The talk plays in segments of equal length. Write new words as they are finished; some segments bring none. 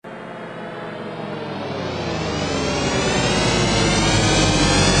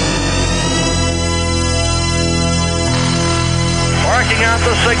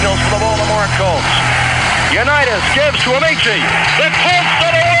signals for the Baltimore Colts. Unitas gives to Amici. The Colts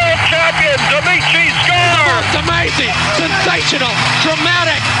are the world champions. Amici scores. It's amazing, sensational,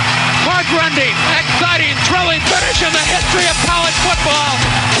 dramatic, heart-rending, exciting, thrilling finish in the history of college football.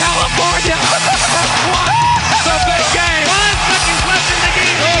 California has won the big game. 5 seconds left in the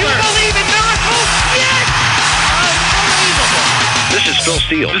game. Do you believe in miracles? Yes! Unbelievable. This is Phil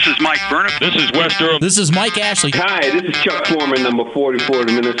Steele. This is Mike Burnham. This is Wes Durham. This is Mike Ashley. Hi, this is Chuck Foreman, number 44 of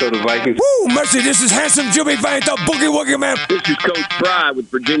the Minnesota Vikings. Woo, mercy, this is handsome Jimmy Vane, the Boogie Woogie Man. This is Coach Fry with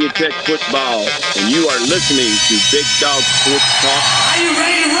Virginia Tech football, and you are listening to Big Dog Sports Talk. Are you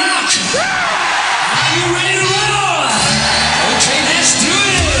ready to rock? Are you ready to roll? Okay, let's do it.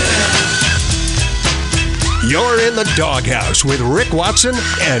 You're in the doghouse with Rick Watson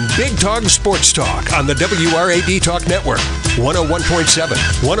and Big Dog Sports Talk on the WRAD Talk Network, 101.7,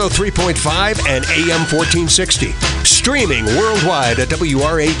 103.5, and AM 1460. Streaming worldwide at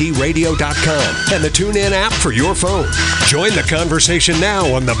WRADradio.com and the TuneIn app for your phone. Join the conversation now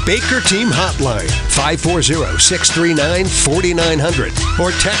on the Baker Team Hotline, 540-639-4900,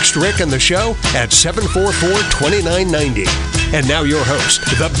 or text Rick and the show at 744-2990. And now your host,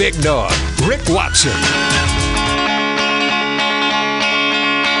 the Big Dog, Rick Watson.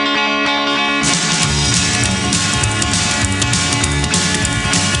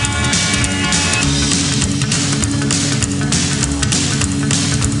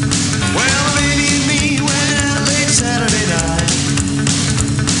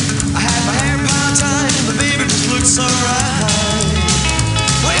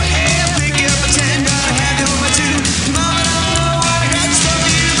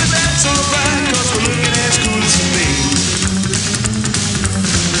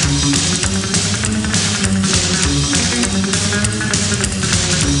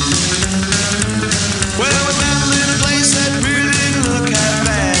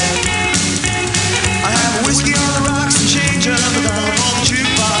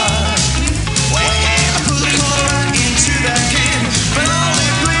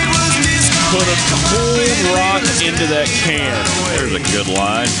 Into that can. There's a good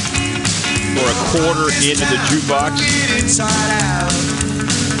line. Or a quarter into the jukebox.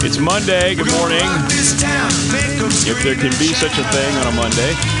 It's Monday. Good morning. If there can be such a thing on a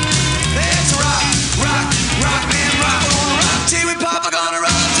Monday.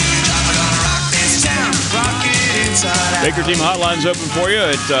 Baker Team Hotline's open for you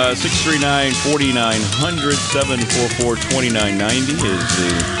at 639-4900, 744-2990 is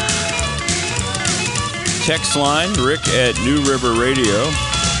the text line. Rick at New River Radio.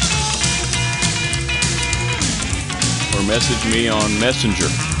 Or message me on Messenger.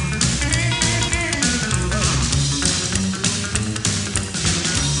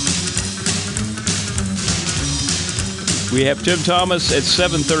 We have Tim Thomas at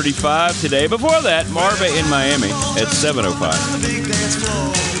 7:35 today. Before that, Marva in Miami at 7:05.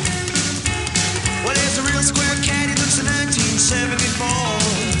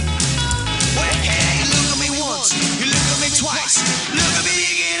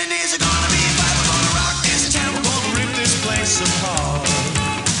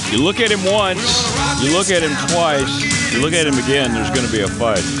 You look at him once, you look at him twice, you look at him again, there's going to be a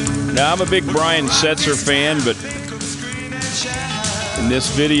fight. Now, I'm a big Brian Setzer fan, but in this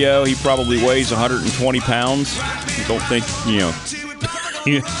video, he probably weighs 120 pounds. I don't think, you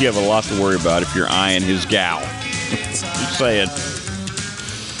have a lot to worry about if you're eyeing his gal. Just saying.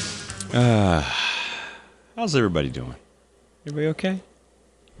 How's everybody doing? Everybody okay?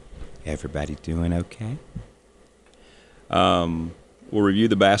 Everybody doing okay? We'll review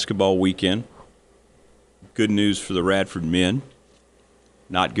the basketball weekend. Good news for the Radford men.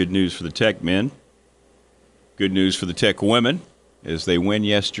 Not good news for the Tech men. Good news for the Tech women as they win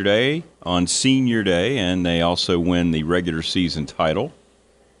yesterday on Senior Day, and they also win the regular season title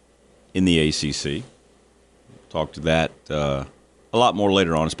in the ACC. We'll talk to that a lot more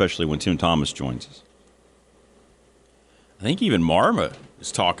later on, especially when Tim Thomas joins us. I think even Marma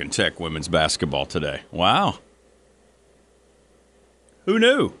is talking Tech women's basketball today. Wow. Who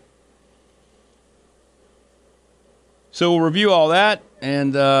knew? So we'll review all that,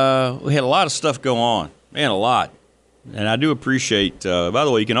 and we had a lot of stuff go on. Man, a lot. And I do appreciate, by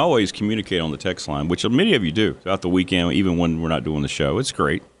the way, you can always communicate on the text line, which many of you do throughout the weekend, even when we're not doing the show. It's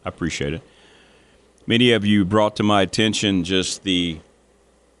great. I appreciate it. Many of you brought to my attention just the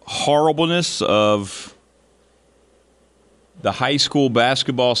horribleness of the high school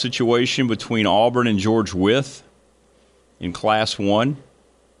basketball situation between Auburn and George Wythe in Class 1,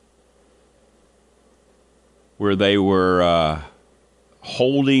 where they were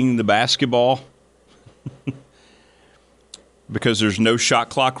holding the basketball because there's no shot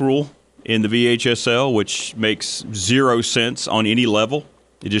clock rule in the VHSL, which makes zero sense on any level.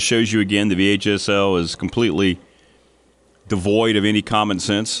 It just shows you, again, the VHSL is completely devoid of any common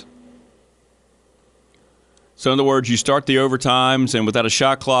sense. So, in other words, you start the overtimes, and without a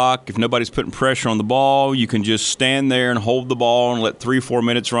shot clock, if nobody's putting pressure on the ball, you can just stand there and hold the ball and let 3-4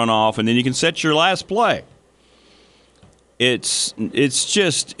 minutes run off, and then you can set your last play. It's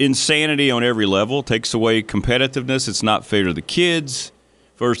just insanity on every level. It takes away competitiveness. It's not fair to the kids,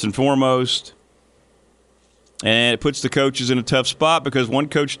 first and foremost. And it puts the coaches in a tough spot because one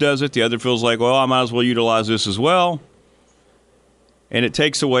coach does it, the other feels like, well, I might as well utilize this as well. And it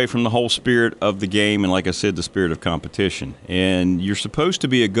takes away from the whole spirit of the game and, like I said, the spirit of competition. And you're supposed to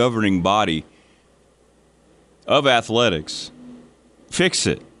be a governing body of athletics. Fix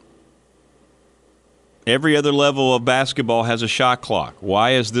it. Every other level of basketball has a shot clock.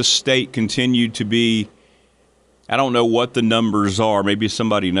 Why has this state continued to be, I don't know what the numbers are, maybe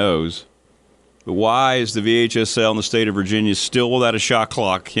somebody knows, but why is the VHSL in the state of Virginia still without a shot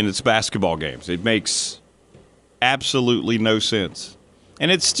clock in its basketball games? It makes absolutely no sense.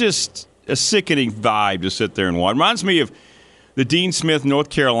 And it's just a sickening vibe to sit there and watch. It reminds me of the Dean Smith, North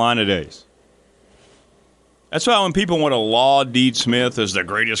Carolina days. That's why when people want to laud Dean Smith as the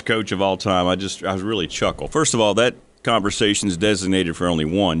greatest coach of all time, I really chuckle. First of all, that conversation is designated for only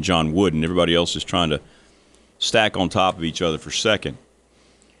one, John Wooden. Everybody else is trying to stack on top of each other for second.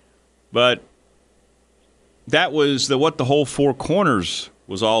 But that was what the whole Four Corners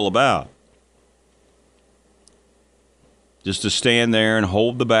was all about. Just to stand there and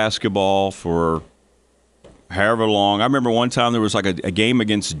hold the basketball for however long. I remember one time there was like a game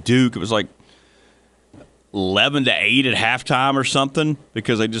against Duke. It was like 11-8 at halftime or something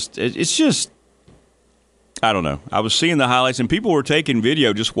because it's just, I don't know. I was seeing the highlights and people were taking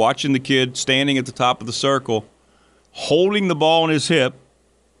video just watching the kid standing at the top of the circle, holding the ball in his hip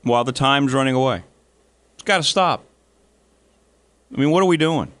while the time's running away. It's got to stop. I mean, what are we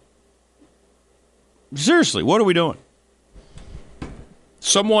doing? Seriously, what are we doing?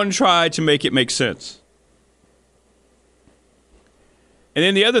 Someone tried to make it make sense. And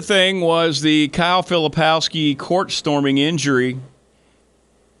then the other thing was the Kyle Filipowski court-storming injury.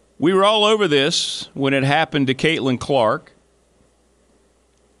 We were all over this when it happened to Caitlin Clark.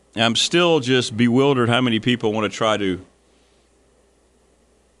 I'm still just bewildered how many people want to try to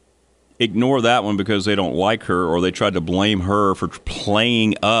ignore that one because they don't like her or they tried to blame her for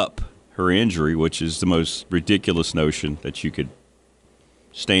playing up her injury, which is the most ridiculous notion that you could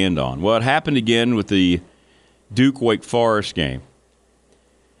stand on. Well, it happened again with the Duke-Wake Forest game.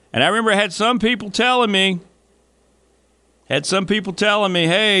 And I remember I had some people telling me,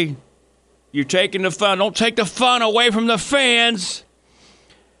 hey, you're taking the fun. Don't take the fun away from the fans.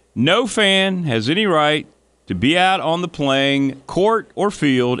 No fan has any right to be out on the playing court or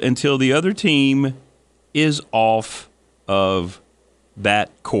field until the other team is off of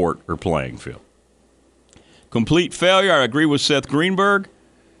that court or playing field. Complete failure. I agree with Seth Greenberg.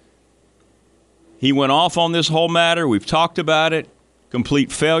 He went off on this whole matter. We've talked about it.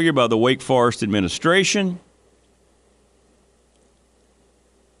 Complete failure by the Wake Forest administration.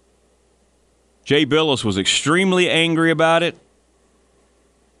 Jay Billis was extremely angry about it.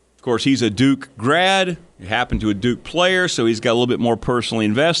 Of course, he's a Duke grad. It happened to a Duke player, so he's got a little bit more personally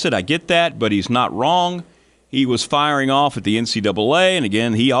invested. I get that, but he's not wrong. He was firing off at the NCAA, and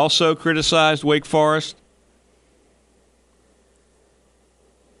again, he also criticized Wake Forest.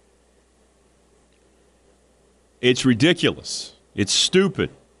 It's ridiculous. It's stupid.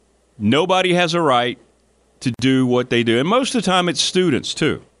 Nobody has a right to do what they do. And most of the time it's students,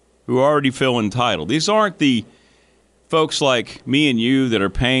 too, who already feel entitled. These aren't the folks like me and you that are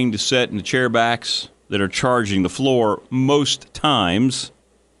paying to sit in the chair backs that are charging the floor most times.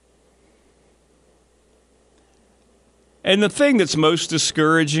 And the thing that's most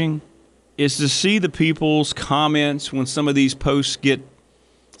discouraging is to see the people's comments when some of these posts get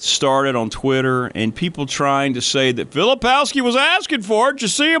started on Twitter and people trying to say that Filipowski was asking for it. Did you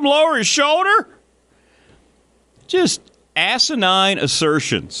see him lower his shoulder? Just asinine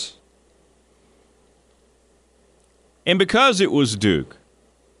assertions. And because it was Duke,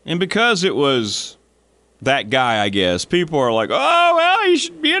 and because it was that guy, I guess, people are like, oh, well,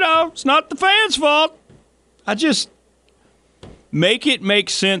 it's not the fans' fault. I just make it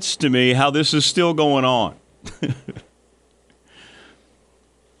make sense to me how this is still going on.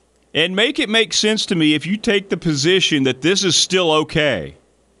 And make it make sense to me if you take the position that this is still okay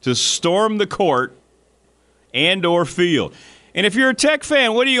to storm the court and or field. And if you're a Tech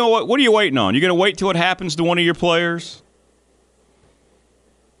fan, what are you waiting on? You're going to wait till it happens to one of your players?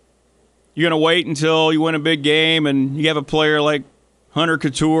 You're going to wait until you win a big game and you have a player like Hunter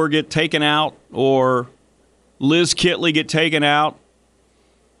Couture get taken out or Liz Kitley get taken out.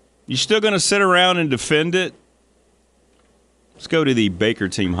 You still going to sit around and defend it? Let's go to the Baker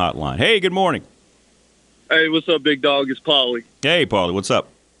team hotline. Hey, good morning. Hey, what's up, big dog? It's Paulie. Hey, Paulie, what's up?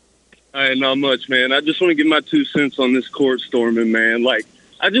 Hey, not much, man. I just want to give my 2 cents on this court storming, man. Like,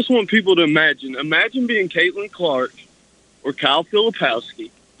 I just want people to imagine being Caitlin Clark or Kyle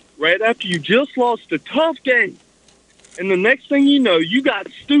Filipowski right after you just lost a tough game. And the next thing you know, you got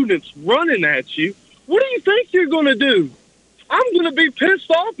students running at you. What do you think you're going to do? I'm going to be pissed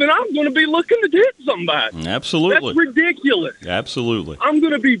off, and I'm going to be looking to hit somebody. Absolutely. That's ridiculous. Absolutely. I'm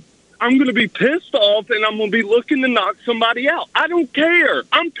going to be pissed off, and I'm going to be looking to knock somebody out. I don't care.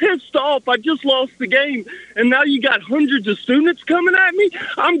 I'm pissed off. I just lost the game, and now you got hundreds of students coming at me.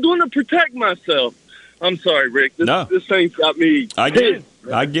 I'm going to protect myself. I'm sorry, Rick. This thing's got me. I get it.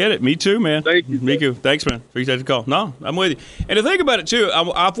 I get it. Me too, man. Thank you. Me too. Thanks, man. Appreciate the call. No, I'm with you. And to think about it, too,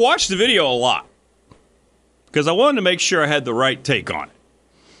 I've watched the video a lot because I wanted to make sure I had the right take on it.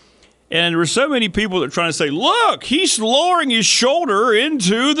 And there were so many people that are trying to say, look, he's lowering his shoulder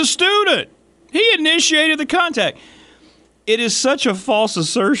into the student. He initiated the contact. It is such a false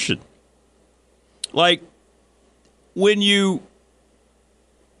assertion. Like, when you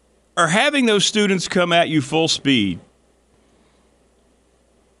are having those students come at you full speed,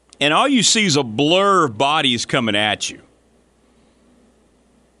 and all you see is a blur of bodies coming at you.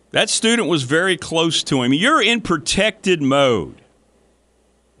 That student was very close to him. You're in protected mode.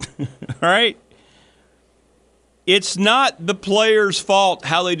 All right? It's not the player's fault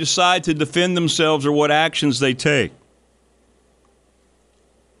how they decide to defend themselves or what actions they take.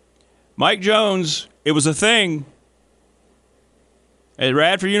 Mike Jones, it was a thing at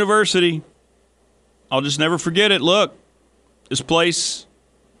Radford University. I'll just never forget it. Look, this place,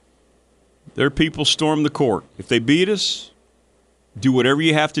 their people stormed the court. If they beat us, do whatever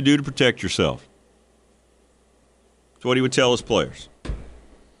you have to do to protect yourself. That's what he would tell his players.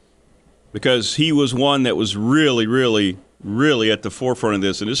 Because he was one that was really, really, really at the forefront of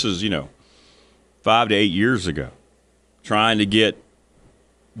this. And this is, 5 to 8 years ago. Trying to get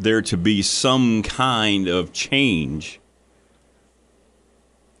there to be some kind of change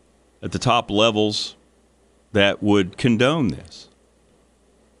at the top levels that would condone this.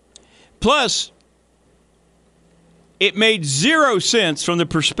 Plus, it made zero sense from the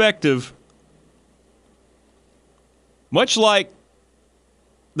perspective, much like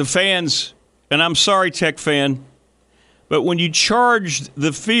the fans, and I'm sorry, Tech fan, but when you charged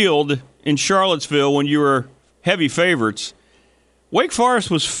the field in Charlottesville when you were heavy favorites, Wake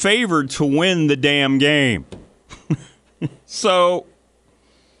Forest was favored to win the damn game. So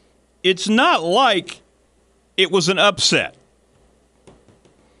it's not like it was an upset.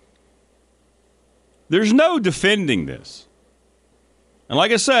 There's no defending this. And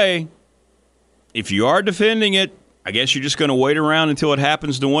like I say, if you are defending it, I guess you're just going to wait around until it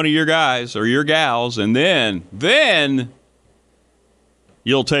happens to one of your guys or your gals, and then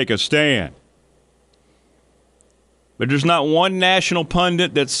you'll take a stand. But there's not one national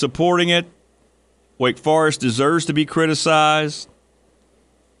pundit that's supporting it. Wake Forest deserves to be criticized.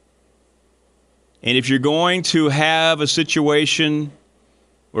 And if you're going to have a situation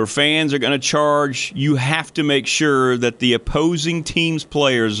where fans are going to charge, you have to make sure that the opposing team's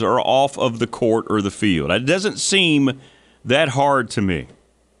players are off of the court or the field. It doesn't seem that hard to me.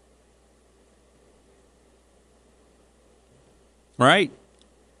 Right?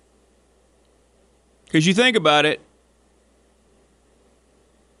 Because you think about it,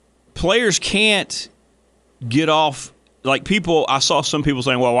 players can't get off. Like I saw some people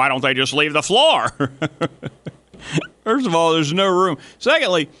saying, well, why don't they just leave the floor? First of all, there's no room.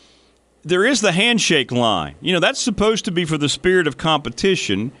 Secondly, there is the handshake line. That's supposed to be for the spirit of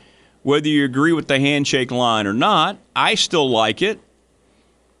competition, whether you agree with the handshake line or not. I still like it.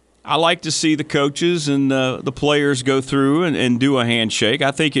 I like to see the coaches and the players go through and do a handshake.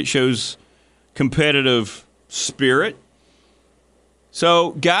 I think it shows competitive spirit.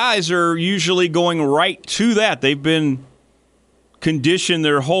 So guys are usually going right to that. They've been conditioned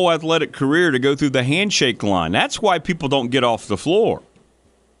their whole athletic career to go through the handshake line. That's why people don't get off the floor.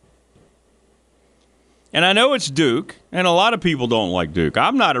 And I know it's Duke, and a lot of people don't like Duke.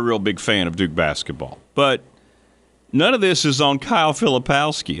 I'm not a real big fan of Duke basketball, but none of this is on Kyle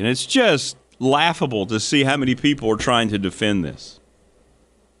Filipowski, and it's just laughable to see how many people are trying to defend this.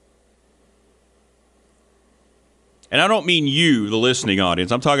 And I don't mean you, the listening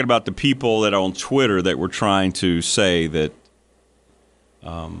audience. I'm talking about the people that are on Twitter that were trying to say that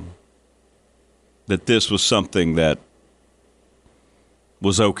that this was something that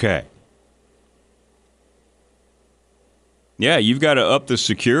was okay. Yeah, you've got to up the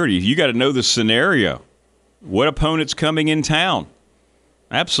security. You got to know the scenario. What opponent's coming in town?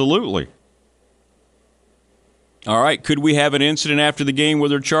 Absolutely. All right, could we have an incident after the game where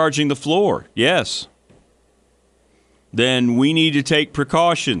they're charging the floor? Yes. Then we need to take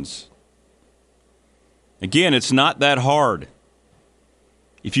precautions. Again, it's not that hard.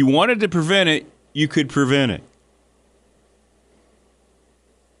 If you wanted to prevent it, you could prevent it.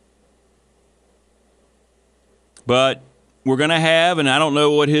 But we're going to have, and I don't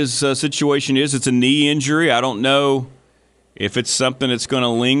know what his situation is. It's a knee injury. I don't know if it's something that's going to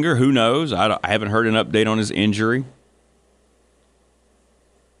linger. Who knows? I haven't heard an update on his injury.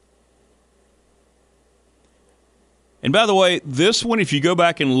 And by the way, this one, if you go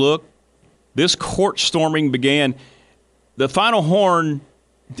back and look, this court storming began, the final horn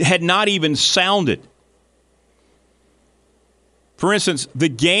had not even sounded. For instance, the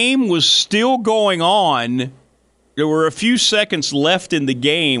game was still going on. There were a few seconds left in the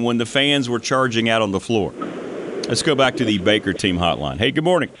game when the fans were charging out on the floor. Let's go back to the Baker team hotline. Hey, good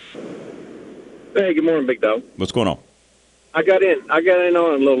morning. Hey, good morning, Big Dog. What's going on? I got in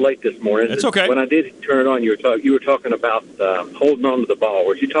on a little late this morning. That's okay. When I did turn it on, you were talking about holding on to the ball.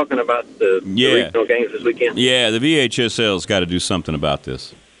 Were you talking about the regional games this weekend? Yeah, the VHSL's got to do something about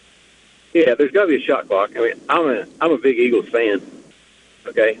this. Yeah, there's got to be a shot clock. I mean, I'm a big Eagles fan.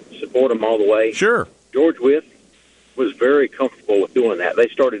 Okay, support them all the way. Sure. George Wythe was very comfortable with doing that. They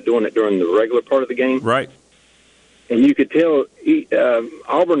started doing it during the regular part of the game. Right. And you could tell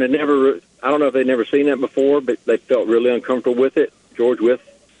Auburn had never. I don't know if they'd never seen that before, but they felt really uncomfortable with it. George Wythe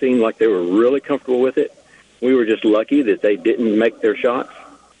seemed like they were really comfortable with it. We were just lucky that they didn't make their shots.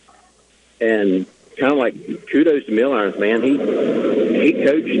 And kind of like kudos to Milirons, man. He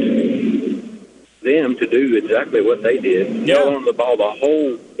coached them to do exactly what they did. Yeah. Held on the ball the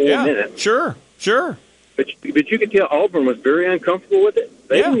whole 4 minutes. Sure. But you could tell Auburn was very uncomfortable with it.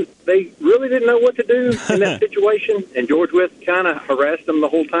 They really didn't know what to do in that situation, and George Wythe kind of harassed them the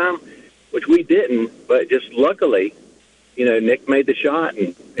whole time, which we didn't. But just luckily, Nick made the shot,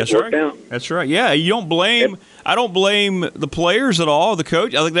 and it worked out. That's right. Yeah, you don't blame. I don't blame the players at all. The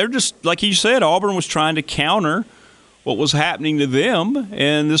coach. I think they're just like you said. Auburn was trying to counter what was happening to them,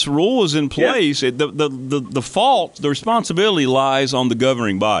 and this rule is in place. Yeah. The fault, the responsibility lies on the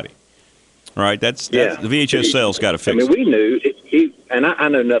governing body. Right, that's the VHSL's got to fix it. I mean, we knew, and I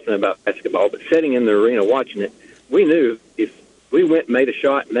know nothing about basketball, but sitting in the arena watching it, we knew if we went and made a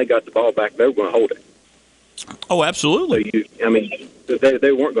shot and they got the ball back, they were going to hold it. Oh, absolutely. So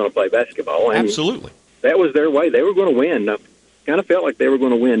they weren't going to play basketball. And absolutely. That was their way. They were going to win. I kind of felt like they were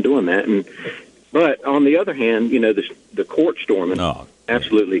going to win doing that. But on the other hand, the court storming,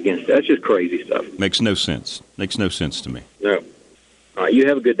 absolutely against it. That's just crazy stuff. Makes no sense. Makes no sense to me. No. All right, you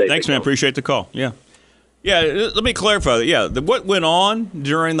have a good day. Thanks, man. Appreciate the call. Yeah. Let me clarify that. Yeah, what went on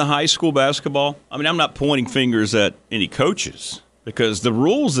during the high school basketball, I mean, I'm not pointing fingers at any coaches because the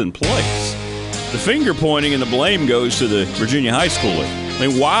rule's in place. The finger pointing and the blame goes to the Virginia High School League. I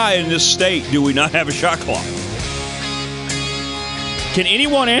mean, why in this state do we not have a shot clock? Can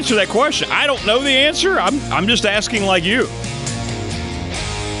anyone answer that question? I don't know the answer. I'm just asking like you.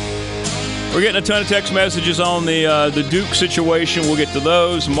 We're getting a ton of text messages on the Duke situation. We'll get to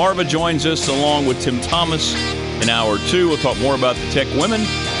those. Marva joins us along with Tim Thomas in hour 2. We'll talk more about the Tech women.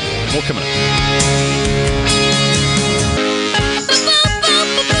 More coming up.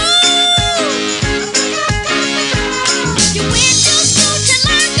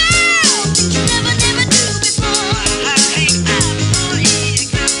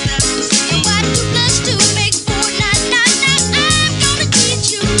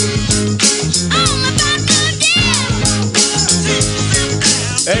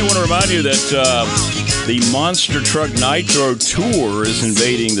 Hey, I want to remind you that the Monster Truck Nitro Tour is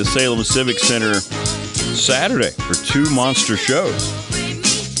invading the Salem Civic Center Saturday for 2 monster shows.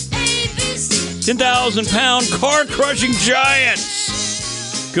 10,000-pound car-crushing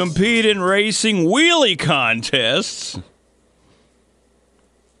giants compete in racing wheelie contests.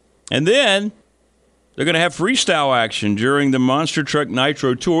 And then they're going to have freestyle action during the Monster Truck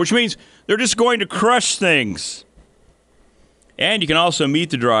Nitro Tour, which means they're just going to crush things. And you can also meet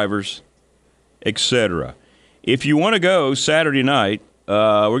the drivers, etc. If you want to go Saturday night,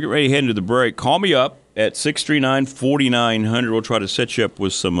 we're getting ready to head into the break. Call me up at 639-4900. We'll try to set you up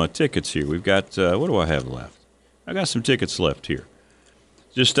with some tickets here. We've got, what do I have left? I got some tickets left here.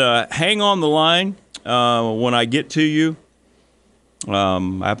 Just hang on the line when I get to you. I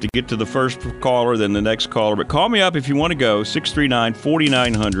have to get to the first caller, then the next caller. But call me up if you want to go,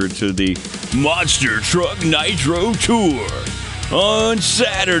 639-4900 to the Monster Truck Nitro Tour on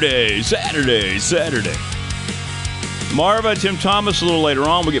Saturday. Marva, Tim Thomas a little later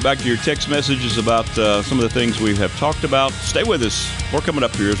on. We'll get back to your text messages about some of the things we have talked about. Stay with us. More coming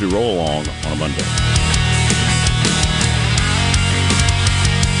up here as we roll along on a Monday.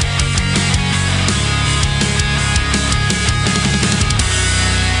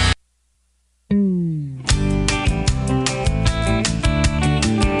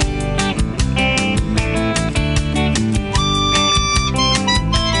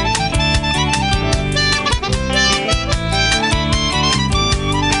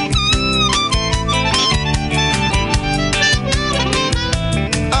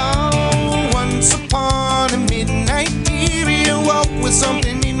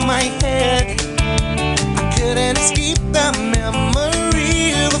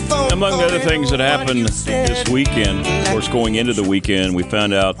 Things that happened this weekend, of course, going into the weekend, we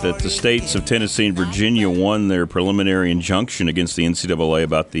found out that the states of Tennessee and Virginia won their preliminary injunction against the NCAA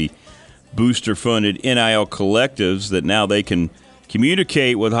about the booster-funded NIL collectives, that now they can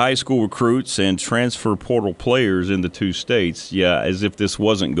communicate with high school recruits and transfer portal players in the two states. Yeah, as if this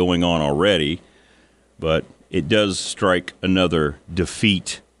wasn't going on already, but it does strike another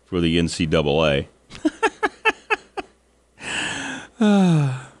defeat for the NCAA.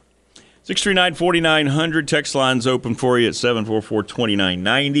 639-4900. Text line's open for you at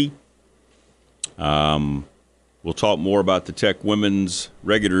 744-2990. We'll talk more about the Tech women's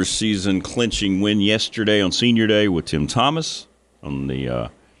regular season clinching win yesterday on Senior Day with Tim Thomas on the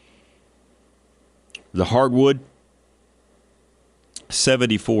hardwood,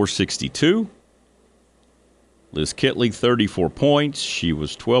 74-62. Liz Kitley, 34 points. She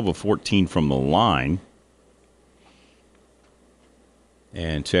was 12 of 14 from the line.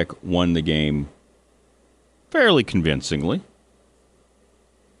 And Tech won the game fairly convincingly.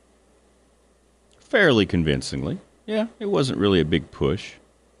 Yeah, it wasn't really a big push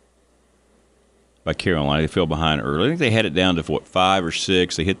by Carolina. They fell behind early. I think they had it down to, 5 or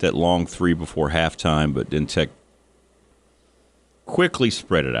 6. They hit that long 3 before halftime, but then Tech quickly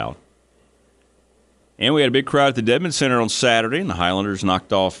spread it out. And we had a big crowd at the Dedmon Center on Saturday, and the Highlanders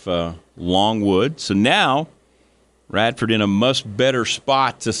knocked off Longwood. So now Radford in a much better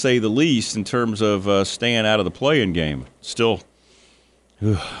spot, to say the least, in terms of staying out of the play-in game. Still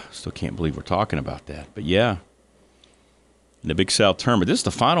can't believe we're talking about that. But, yeah, in the Big South tournament. This is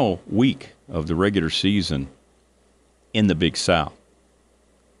the final week of the regular season in the Big South.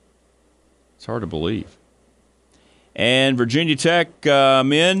 It's hard to believe. And Virginia Tech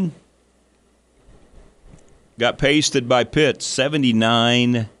men got pasted by Pitt,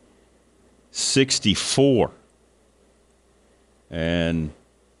 79-64. And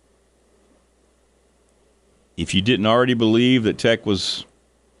if you didn't already believe that Tech was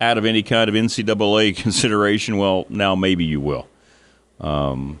out of any kind of NCAA consideration, well, now maybe you will.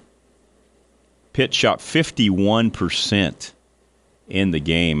 Pitt shot 51% in the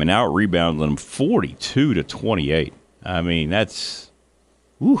game and out-rebounded them 42-28. I mean, that's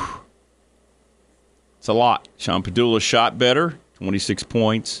it's a lot. Sean Padula shot better, 26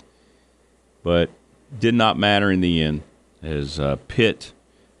 points, but did not matter in the end, as Pitt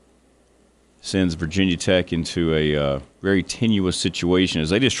sends Virginia Tech into a very tenuous situation as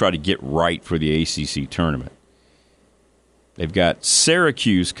they just try to get right for the ACC tournament. They've got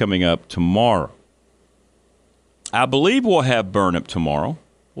Syracuse coming up tomorrow. I believe we'll have Burnham tomorrow.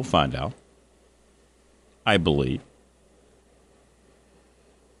 We'll find out. I believe.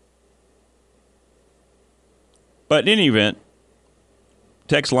 But in any event,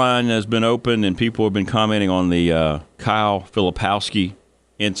 text line has been open, and people have been commenting on the Kyle Filipowski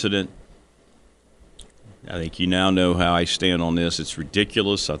incident. I think you now know how I stand on this. It's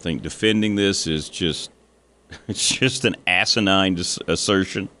ridiculous. I think defending this is just an asinine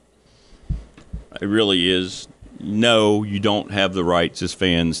assertion. It really is. No, you don't have the rights as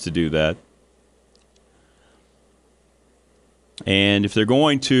fans to do that. And if they're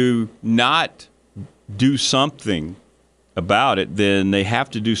going to not do something about it, then they have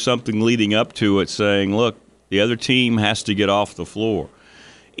to do something leading up to it, saying, look, the other team has to get off the floor.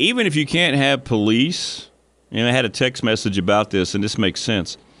 Even if you can't have police, and I had a text message about this, and this makes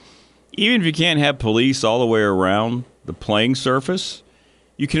sense. Even if you can't have police all the way around the playing surface,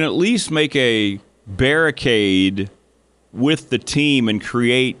 you can at least make a barricade with the team and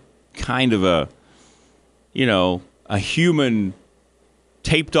create kind of a human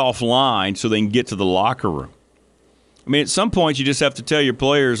taped off line so they can get to the locker room. I mean, at some point you just have to tell your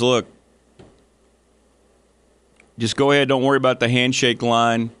players, look, just go ahead, don't worry about the handshake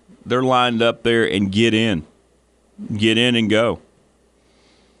line. They're lined up there, and get in. Get in and go.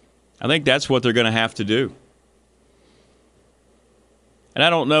 I think that's what they're going to have to do. And I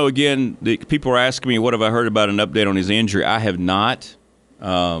don't know, again, people are asking me, what have I heard about an update on his injury? I have not.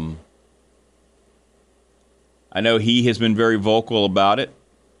 I know he has been very vocal about it.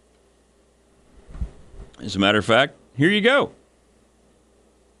 As a matter of fact, here you go.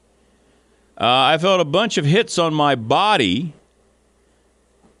 I felt a bunch of hits on my body,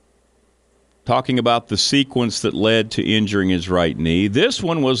 talking about the sequence that led to injuring his right knee. This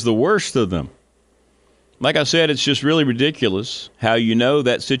one was the worst of them. Like I said, it's just really ridiculous how you know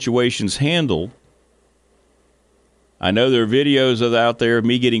that situation's handled. I know there are videos out there of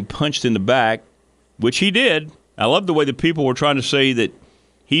me getting punched in the back, which he did. I love the way the people were trying to say that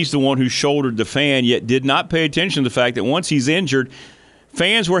he's the one who shouldered the fan, yet did not pay attention to the fact that once he's injured,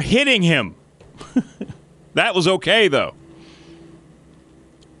 fans were hitting him. That was okay, though.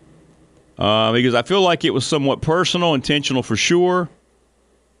 Because I feel like it was somewhat personal, intentional for sure.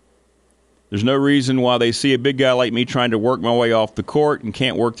 There's no reason why they see a big guy like me trying to work my way off the court and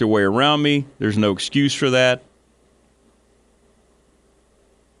can't work their way around me. There's no excuse for that.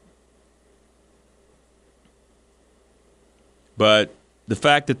 But the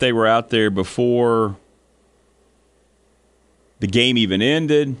fact that they were out there before the game even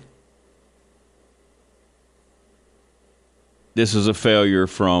ended, this is a failure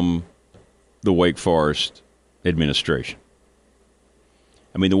from the Wake Forest administration.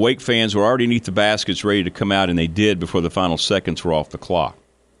 I mean, the Wake fans were already underneath the baskets ready to come out, and they did before the final seconds were off the clock.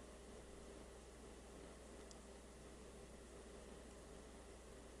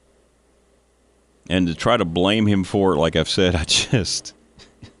 And to try to blame him for it, like I've said, I just...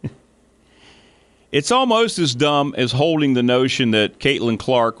 It's almost as dumb as holding the notion that Caitlin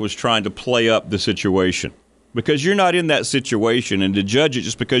Clark was trying to play up the situation. Because you're not in that situation, and to judge it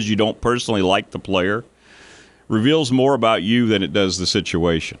just because you don't personally like the player reveals more about you than it does the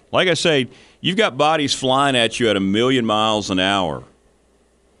situation. Like I say, you've got bodies flying at you at 1,000,000 miles an hour.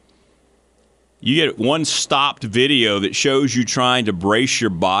 You get one stopped video that shows you trying to brace your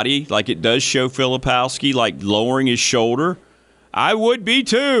body, like it does show Filipowski, like lowering his shoulder. I would be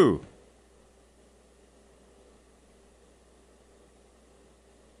too.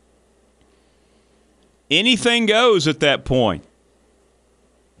 Anything goes at that point.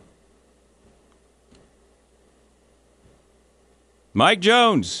 Mike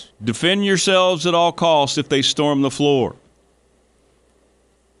Jones, defend yourselves at all costs if they storm the floor.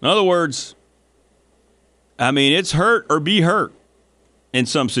 In other words, I mean, it's hurt or be hurt in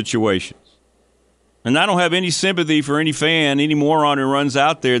some situations. And I don't have any sympathy for any fan, any moron who runs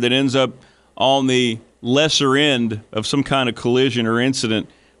out there that ends up on the lesser end of some kind of collision or incident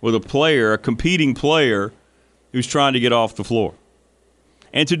with a player, a competing player, who's trying to get off the floor.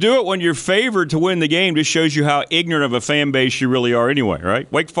 And to do it when you're favored to win the game just shows you how ignorant of a fan base you really are anyway,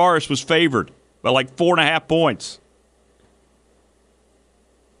 right? Wake Forest was favored by like 4.5 points.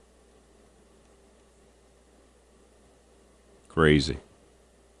 Crazy.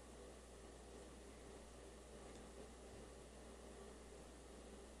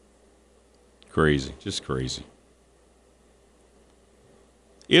 Crazy. Just crazy.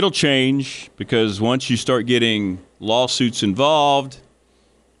 It'll change because once you start getting lawsuits involved,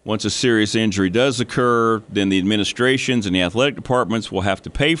 once a serious injury does occur, then the administrations and the athletic departments will have to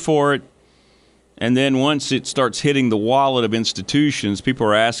pay for it. And then once it starts hitting the wallet of institutions, people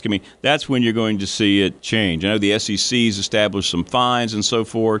are asking me, that's when you're going to see it change. I know the SEC's established some fines and so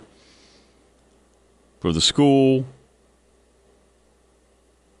forth for the school.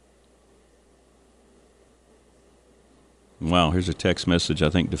 Wow, here's a text message, I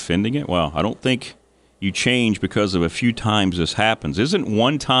think, defending it. Wow, I don't think you change because of a few times this happens. Isn't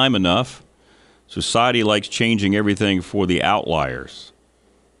one time enough? Society likes changing everything for the outliers.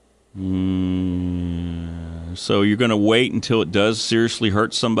 So you're going to wait until it does seriously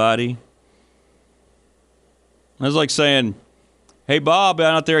hurt somebody? That's like saying, hey, Bob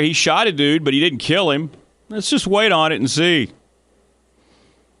out there, he shot a dude, but he didn't kill him. Let's just wait on it and see.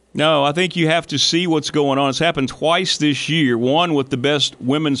 No, I think you have to see what's going on. It's happened twice this year, one with the best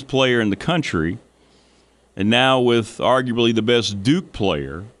women's player in the country, and now with arguably the best Duke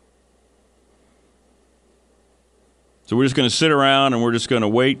player. So we're just going to sit around and we're just going to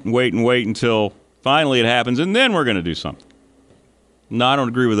wait until finally it happens, and then we're going to do something. No, I don't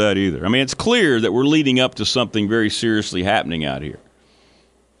agree with that either. I mean, it's clear that we're leading up to something very seriously happening out here.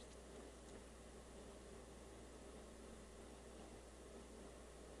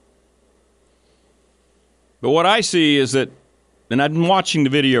 But what I see is that, and I'm watching the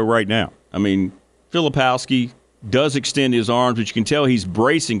video right now, I mean, Filipowski does extend his arms, but you can tell he's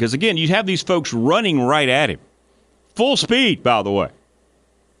bracing. Because, again, you have these folks running right at him. Full speed, by the way.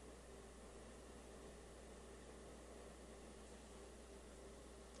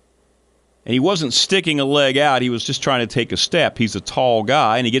 And he wasn't sticking a leg out. He was just trying to take a step. He's a tall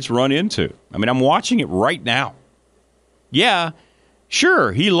guy, and he gets run into. I mean, I'm watching it right now. Yeah,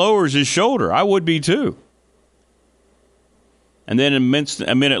 sure, he lowers his shoulder. I would be too. And then a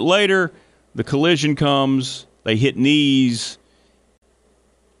minute later, the collision comes. They hit knees.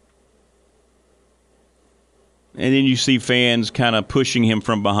 And then you see fans kind of pushing him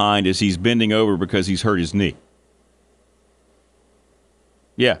from behind as he's bending over because he's hurt his knee.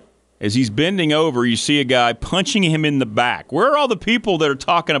 Yeah. As he's bending over, you see a guy punching him in the back. Where are all the people that are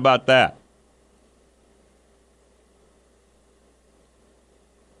talking about that?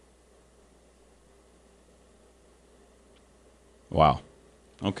 Wow.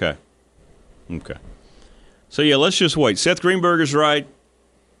 Okay. So, yeah, let's just wait. Seth Greenberger's right.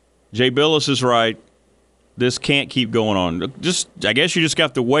 Jay Billis is right. This can't keep going on. I guess you just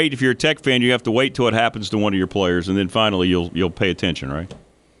have to wait. If you're a Tech fan, you have to wait till it happens to one of your players, and then finally you'll pay attention, right?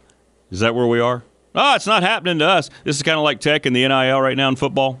 Is that where we are? Oh, it's not happening to us. This is kind of like Tech and the NIL right now in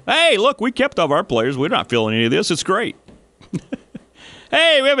football. Hey, look, we kept all of our players. We're not feeling any of this. It's great.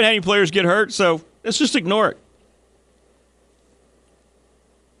 Hey, we haven't had any players get hurt, so let's just ignore it.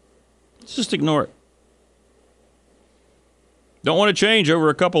 Let's just ignore it. Don't want to change over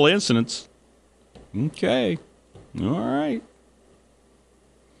a couple of incidents. Okay. All right.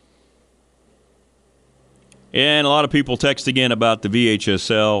 And a lot of people texting in about the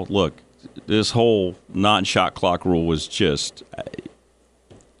VHSL. Look, this whole non-shot clock rule was just,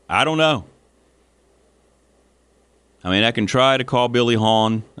 I don't know. I mean, I can try to call Billy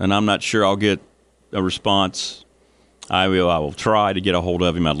Hahn, and I'm not sure I'll get a response. I will try to get a hold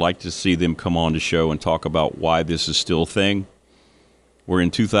of him. I'd like to see them come on the show and talk about why this is still a thing. We're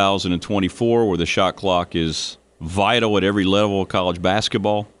in 2024 where the shot clock is vital at every level of college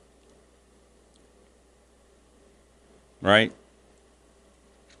basketball. Right?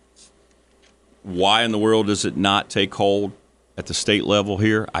 Why in the world does it not take hold at the state level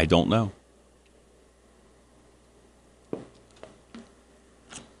here? I don't know.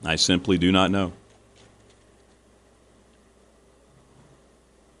 I simply do not know.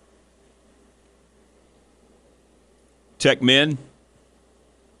 Tech men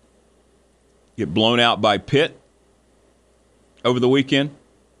get blown out by Pitt over the weekend.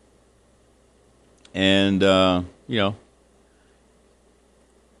 And,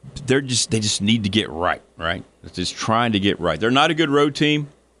 they just need to get right? They're just trying to get right. They're not a good road team.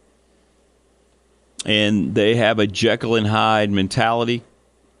 And they have a Jekyll and Hyde mentality.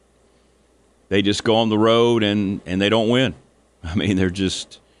 They just go on the road and they don't win. I mean, they're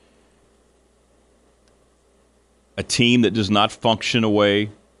just a team that does not function away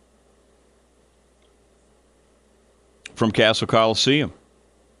from Castle Coliseum.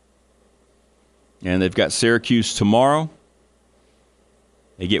 And they've got Syracuse tomorrow.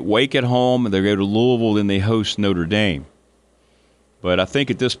 They get Wake at home, and they go to Louisville, then they host Notre Dame. But I think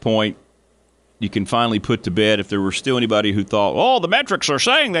at this point, you can finally put to bed, if there were still anybody who thought, oh, the metrics are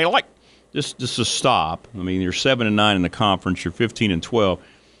saying they like, just to stop. I mean, you're 7-9 in the conference, you're 15-12.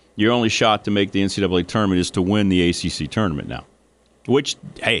 Your only shot to make the NCAA tournament is to win the ACC tournament now. Which,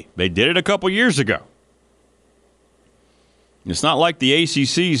 hey, they did it a couple years ago. It's not like the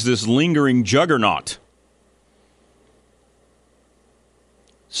ACC's this lingering juggernaut.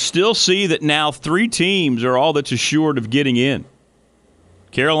 Still see that now 3 teams are all that's assured of getting in.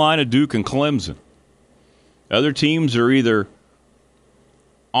 Carolina, Duke, and Clemson. Other teams are either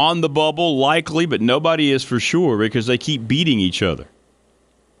on the bubble, likely, but nobody is for sure because they keep beating each other.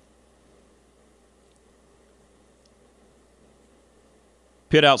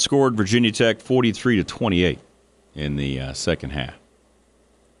 Pitt outscored Virginia Tech 43-28 in the second half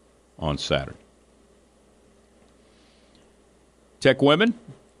on Saturday. Tech women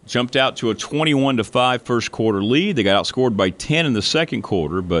jumped out to a 21-5 first quarter lead. They got outscored by 10 in the second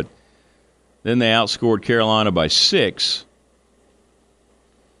quarter, but then they outscored Carolina by 6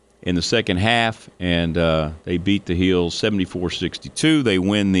 in the second half, and they beat the Heels 74-62. They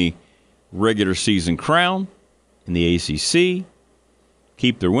win the regular season crown in the ACC,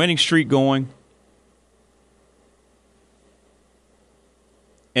 keep their winning streak going,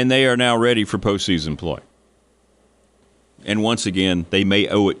 and they are now ready for postseason play. And once again, they may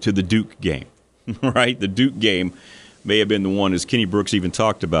owe it to the Duke game, right? The Duke game may have been the one, as Kenny Brooks even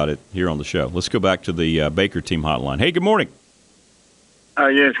talked about it here on the show. Let's go back to the Baker team hotline. Hey, good morning.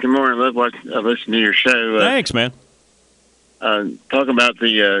 Yes, good morning. I listened to your show. Thanks, man. Talk about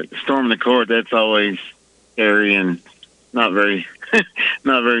the storm the court. That's always scary and not very,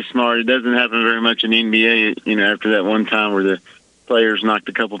 not very smart. It doesn't happen very much in the NBA. After that one time where the players knocked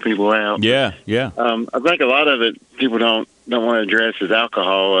a couple people out. Yeah. I think a lot of it people don't want to address is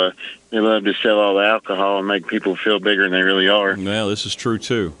alcohol. love to sell all the alcohol and make people feel bigger than they really are. Well, this is true,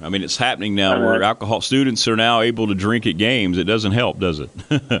 too. I mean, it's happening now where alcohol students are now able to drink at games. It doesn't help, does it?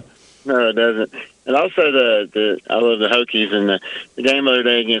 No, it doesn't. And also, I love the Hokies. And the game the other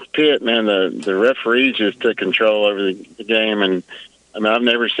day against Pitt, man, the referee just took control over the game. And, I mean, I've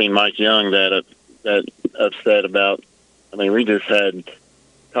never seen Mike Young that upset about. I mean, we just had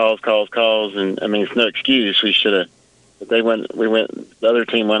calls. And, I mean, it's no excuse. We should have. But the other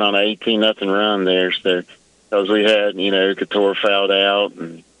team went on an 18-0 run there. So, because we had, Couture fouled out.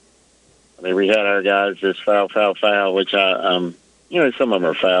 And, I mean, we had our guys just foul, which some of them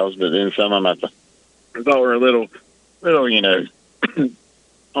are fouls, but then some of them I thought were a little,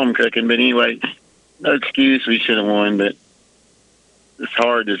 home cooking. But anyway, no excuse. We should have won, but it's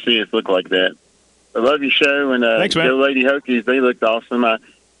hard to see us look like that. I love your show, and thanks, man. the Lady Hokies, they looked awesome. I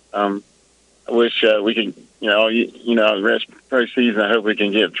wish we could, the rest of pro season, I hope we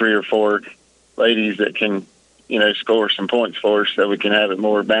can get 3 or 4 ladies that can, score some points for us so we can have it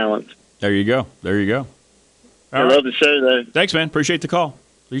more balanced. There you go. I love the show, though. Thanks, man. Appreciate the call.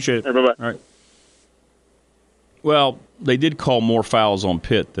 Appreciate it. Hey, bye-bye. All right. Well, they did call more fouls on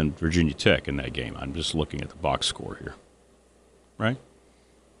Pitt than Virginia Tech in that game. I'm just looking at the box score here.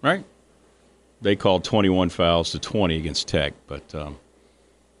 Right? They called 21 fouls to 20 against Tech, but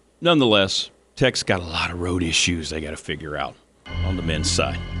nonetheless, Tech's got a lot of road issues they got to figure out on the men's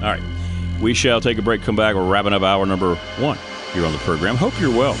side. All right. We shall take a break, come back. We're wrapping up hour number 1 here on the program. Hope you're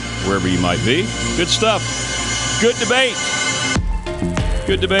well, wherever you might be. Good stuff. Good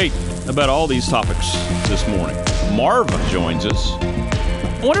debate about all these topics this morning. Marva joins us.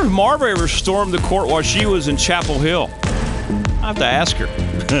 I wonder if Marva ever stormed the court while she was in Chapel Hill. I have to ask her.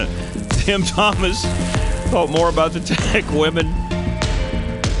 Tim Thomas thought more about the Tech women.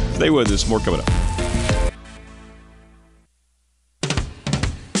 Stay with us. More coming up.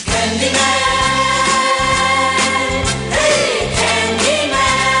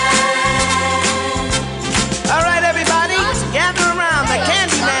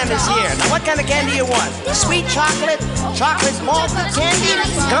 What kind of candy you want? Sweet chocolate, chocolate malted candy,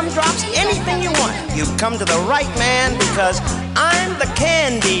 gumdrops, anything you want. You've come to the right man because I'm the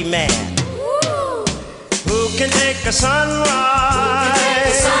candy man. Who can take a sunrise,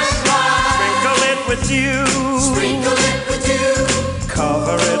 sprinkle it with you,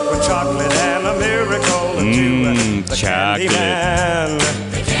 cover it with chocolate and a miracle or two. The chocolate. Candy man.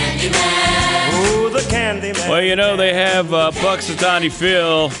 The candy man. Ooh, the candy man. Well, they have Puxatawny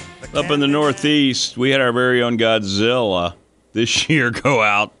Phil up in the Northeast. We had our very own Godzilla this year go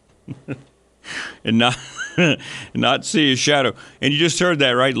out and not see his shadow. And you just heard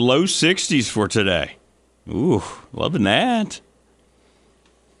that, right? Low 60s for today. Ooh, loving that.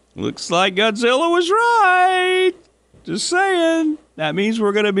 Looks like Godzilla was right. Just saying. That means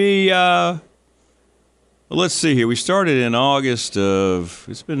we're going to be... let's see here. We started in August of...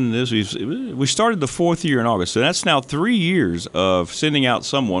 We started the 4th year in August. So that's now 3 years of sending out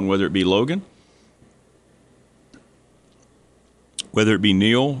someone, whether it be Logan, whether it be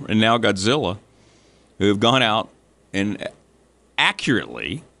Neil, and now Godzilla, who have gone out and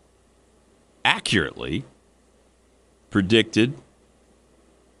accurately predicted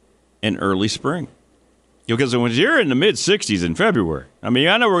an early spring. Because when you're in the mid-60s in February, I mean,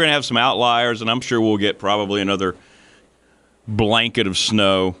 I know we're going to have some outliers, and I'm sure we'll get probably another blanket of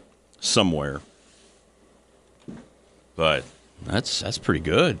snow somewhere. But that's pretty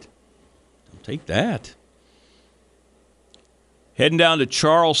good. I'll take that. Heading down to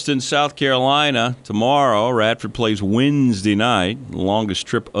Charleston, South Carolina tomorrow. Radford plays Wednesday night. The longest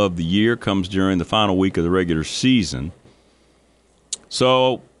trip of the year comes during the final week of the regular season.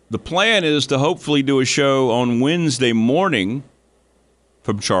 So the plan is to hopefully do a show on Wednesday morning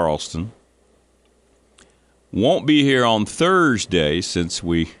from Charleston. Won't be here on Thursday since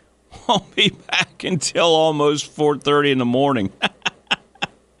we won't be back until almost 4:30 in the morning.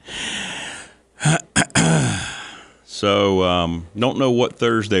 So don't know what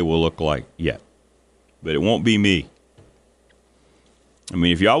Thursday will look like yet, but it won't be me. I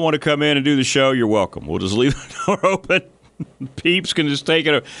mean, if y'all want to come in and do the show, you're welcome. We'll just leave the door open. Peeps can just take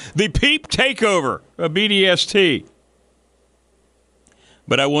it. The Peep Takeover of BDST.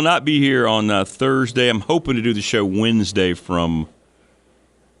 But I will not be here on Thursday. I'm hoping to do the show Wednesday from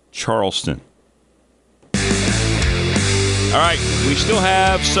Charleston. All right, we still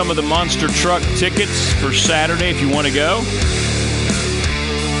have some of the Monster Truck tickets for Saturday if you want to go.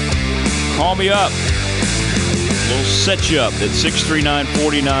 Call me up. We'll set you up at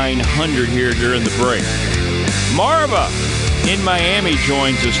 639-4900 here during the break. Marva in Miami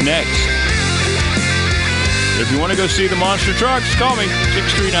joins us next. But if you want to go see the monster trucks, call me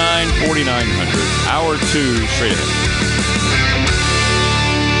 639-4900. Hour 2 straight ahead.